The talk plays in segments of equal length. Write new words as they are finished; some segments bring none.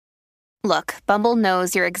Look, Bumble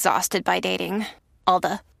knows you're exhausted by dating. All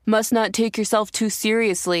the must not take yourself too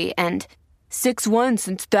seriously and 6'1"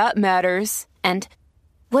 since that matters. And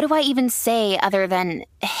what do I even say other than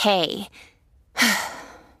hey?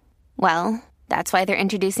 Well, that's why they're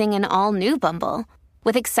introducing an all-new Bumble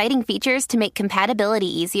with exciting features to make compatibility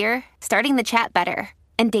easier, starting the chat better,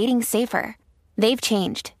 and dating safer. They've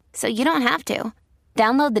changed, so you don't have to.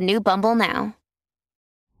 Download the new Bumble now.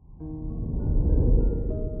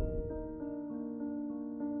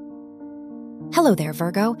 Hello there,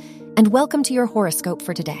 Virgo, and welcome to your horoscope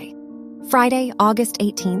for today, Friday, August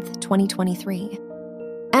 18th, 2023.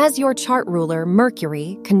 As your chart ruler,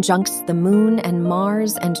 Mercury, conjuncts the Moon and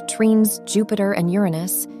Mars and trines Jupiter and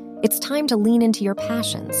Uranus, it's time to lean into your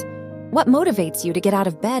passions. What motivates you to get out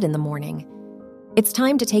of bed in the morning? It's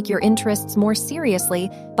time to take your interests more seriously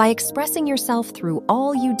by expressing yourself through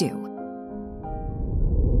all you do.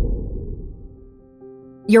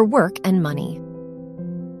 Your work and money.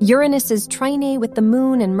 Uranus's trine with the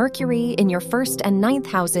Moon and Mercury in your 1st and 9th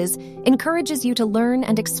houses encourages you to learn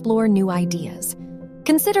and explore new ideas.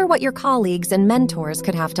 Consider what your colleagues and mentors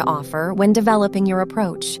could have to offer when developing your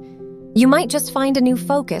approach. You might just find a new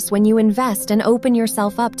focus when you invest and open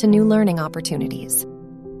yourself up to new learning opportunities.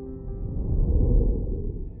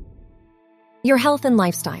 Your health and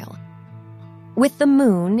lifestyle. With the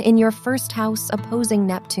Moon in your 1st house opposing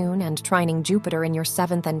Neptune and trining Jupiter in your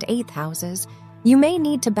 7th and 8th houses, you may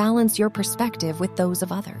need to balance your perspective with those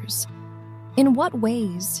of others. In what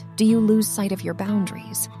ways do you lose sight of your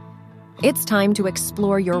boundaries? It's time to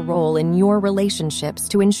explore your role in your relationships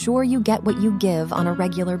to ensure you get what you give on a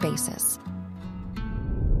regular basis.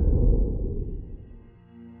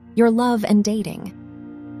 Your love and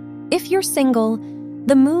dating. If you're single,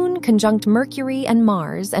 the Moon conjunct Mercury and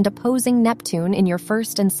Mars and opposing Neptune in your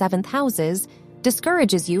 1st and 7th houses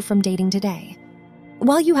discourages you from dating today.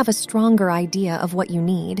 While you have a stronger idea of what you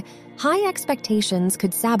need, high expectations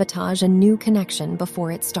could sabotage a new connection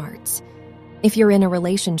before it starts. If you're in a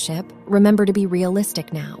relationship, remember to be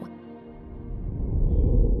realistic now.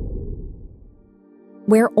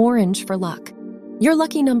 Wear orange for luck. Your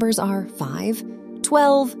lucky numbers are 5,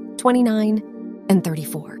 12, 29, and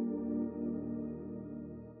 34.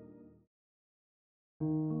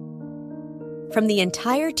 From the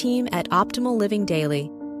entire team at Optimal Living Daily,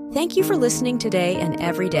 thank you for listening today and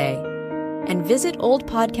every day. And visit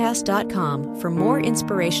oldpodcast.com for more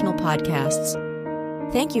inspirational podcasts.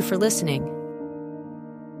 Thank you for listening.